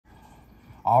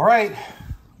All right.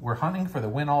 We're hunting for the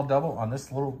win all double on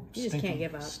this little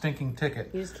stinking ticket.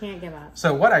 You just can't give up.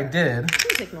 So what I did...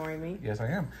 He's ignoring me. Yes, I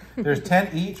am. There's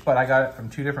 10 each, but I got it from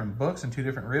 2 different books and 2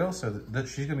 different reels. So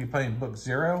she's going to be playing book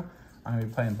 0. I'm going to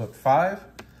be playing book 5.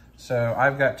 So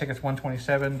I've got tickets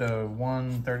 127 to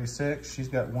 136. She's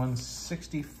got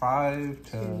 165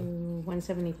 to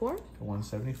 174. To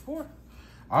 174.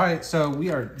 All right, so we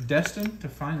are destined to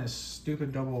find this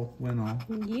stupid double win all.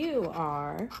 You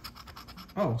are.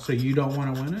 Oh, so you don't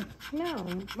want to win it? No.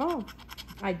 Oh,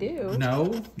 I do.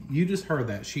 No, you just heard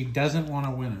that. She doesn't want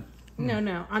to win it. No,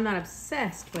 no. I'm not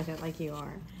obsessed with it like you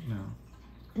are. No.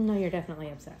 No, you're definitely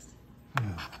obsessed.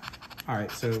 All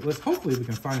right, so hopefully we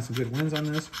can find some good wins on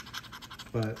this.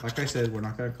 But like I said, we're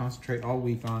not going to concentrate all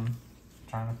week on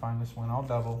trying to find this win all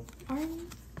double. Are you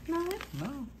not?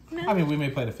 No. No. I mean, we may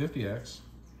play the 50X.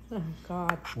 Oh,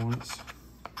 God. Once.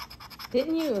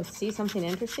 Didn't you see something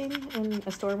interesting in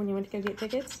a store when you went to go get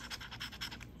tickets?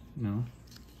 No.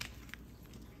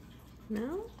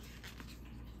 No?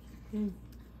 I don't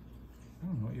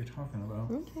know what you're talking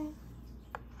about. Okay.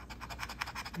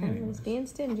 I was being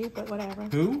stingy, but whatever.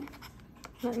 Who?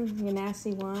 Nothing, you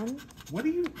nasty one. What are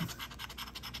you...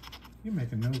 You're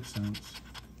making no sense.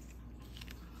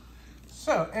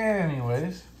 So,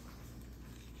 anyways.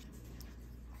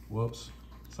 Whoops.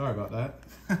 Sorry about that.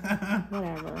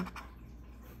 Whatever.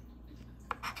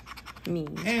 Me.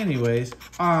 Anyways,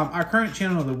 our current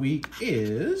channel of the week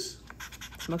is...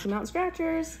 Smoky MNTN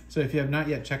Scratchers. So if you have not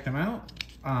yet checked them out,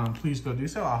 please go do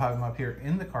so. I'll have them up here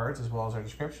in the cards as well as our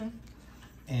description.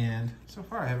 And so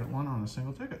far I haven't won on a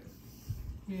single ticket.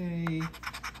 Yay,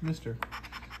 mister.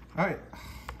 All right,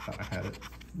 thought I had it.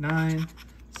 9,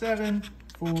 7,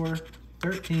 4,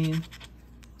 13.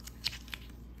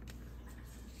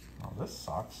 Oh, this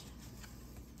sucks.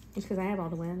 Just because I have all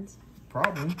the wins.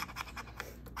 Probably.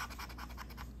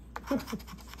 Are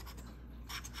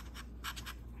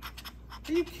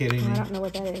you kidding me? I don't know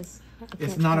what that is.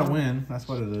 It's not a win. That's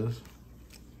what it is.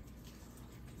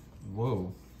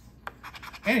 Whoa.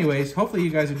 Anyways, hopefully you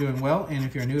guys are doing well. And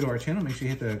if you're new to our channel, make sure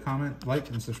you hit the comment, like,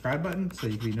 and subscribe button so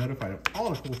you can be notified of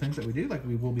all the cool things that we do. Like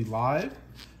we will be live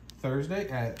Thursday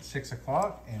at 6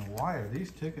 o'clock. And why are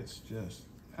these tickets just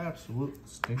absolute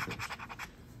stinkers?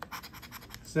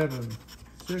 7,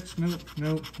 6, nope,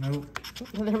 nope, nope.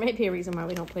 Well, there may be a reason why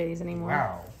we don't play these anymore.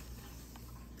 Wow.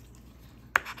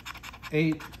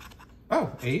 8.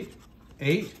 Oh, 8.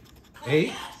 8.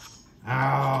 8.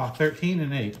 Ah, 13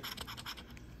 and 8.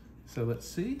 So let's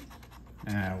see.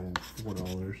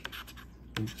 $4.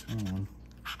 Oops, wrong one.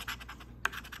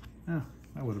 Oh,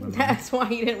 that would have been That's why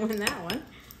you didn't win that one.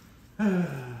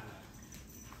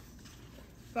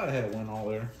 Thought I had a win all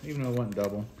there, even though it went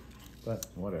double. But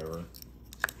whatever.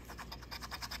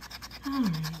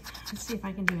 Alright, let's see if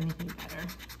I can do anything better.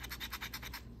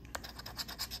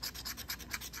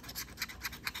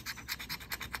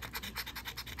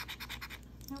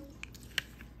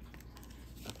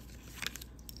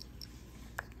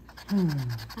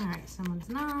 Alright, someone's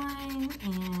 9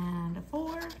 and a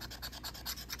 4.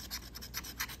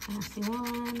 Nasty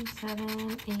 1,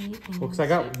 7, 8, and Well, because I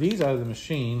got these out of the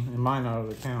machine and mine out of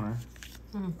the counter.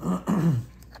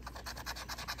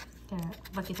 Got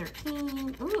lucky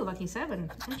 13. Ooh, lucky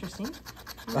 7. Interesting.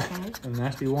 Okay. A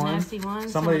nasty 1. Nasty 1.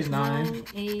 Somebody's someone's 9.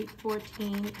 8,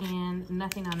 14, and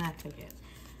nothing on that ticket.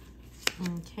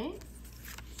 Okay.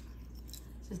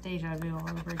 This is deja vu all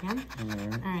over again.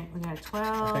 Alright, we got a 12.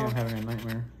 I think I'm having a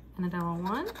nightmare. And a double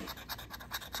 1.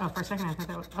 Oh, for a second I thought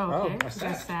that was... Oh, okay. Oh, a We got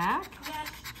a sack.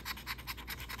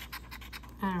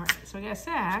 Alright, so we got a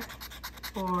sack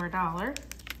for $1.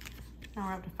 Now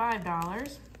we're up to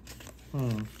 $5.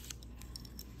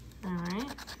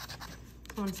 Alright.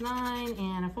 One's 9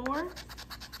 and a 4.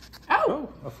 Oh!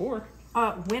 A 4.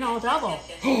 Win all double.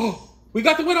 We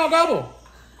got the win all double!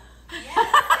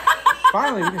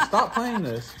 Finally, we can stop playing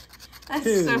this. That's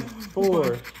 2, so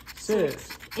 4, 6,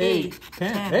 8,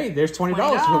 10. Hey, there's $20.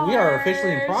 So we are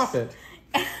officially in profit.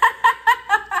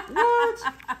 What?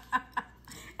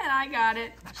 And I got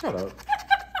it. Shut up.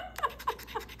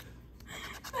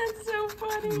 That's so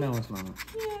funny. No, it's not.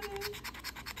 Yeah,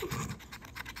 it is.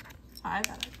 I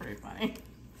thought it was pretty funny.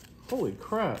 Holy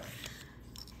crap.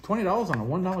 $20 on a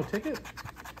 $1 ticket?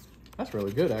 That's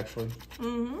really good, actually.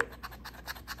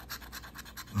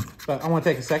 But I want to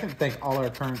take a second to thank all our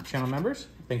current channel members.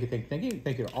 Thank you, thank you, thank you.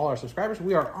 Thank you to all our subscribers.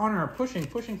 We are on our pushing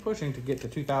to get to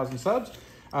 2,000 subs.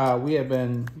 We have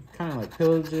been kind of like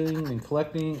pillaging and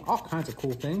collecting all kinds of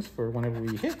cool things for whenever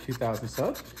we hit 2,000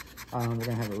 subs. We're going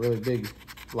to have a really big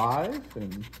live.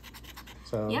 And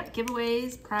so. Yep,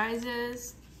 giveaways,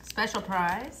 prizes, special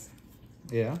prize.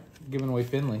 Yeah, giving away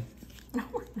Finley. No,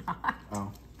 we're not.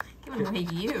 Oh. Giving away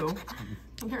you.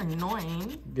 You're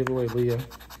annoying. Giveaway Leah.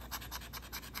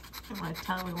 I want to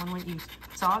tell everyone what you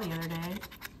saw the other day.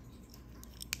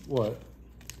 What?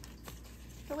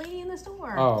 The lady in the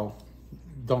store. Oh,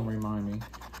 don't remind me.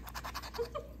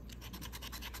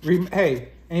 Hey,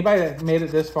 anybody that made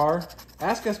it this far,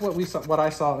 ask us what I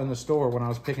saw in the store when I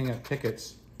was picking up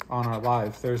tickets on our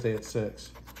live Thursday at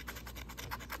 6.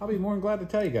 I'll be more than glad to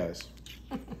tell you guys.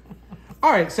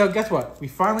 All right, so guess what? We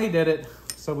finally did it.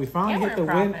 So we finally hit the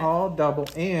win all double,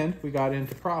 and we got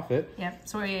into profit. Yep.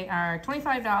 So we are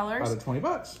 $25 out of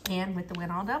 $20, and with the win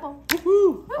all double.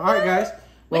 Woohoo! All right, guys.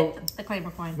 Well, with the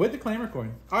claimer coin. With the claimer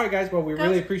coin. All right, guys. Well, we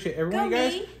really appreciate everyone, you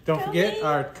guys. Don't forget,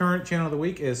 our current channel of the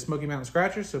week is Smoky MNTN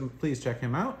Scratchers, so please check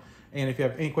him out. And if you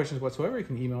have any questions whatsoever, you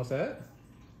can email us at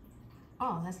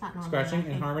that's not normal.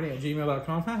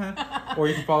 scratchinginharmony@gmail.com, or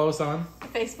you can follow us on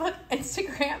Facebook,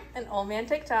 Instagram, and Old Man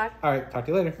TikTok. All right. Talk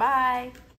to you later. Bye.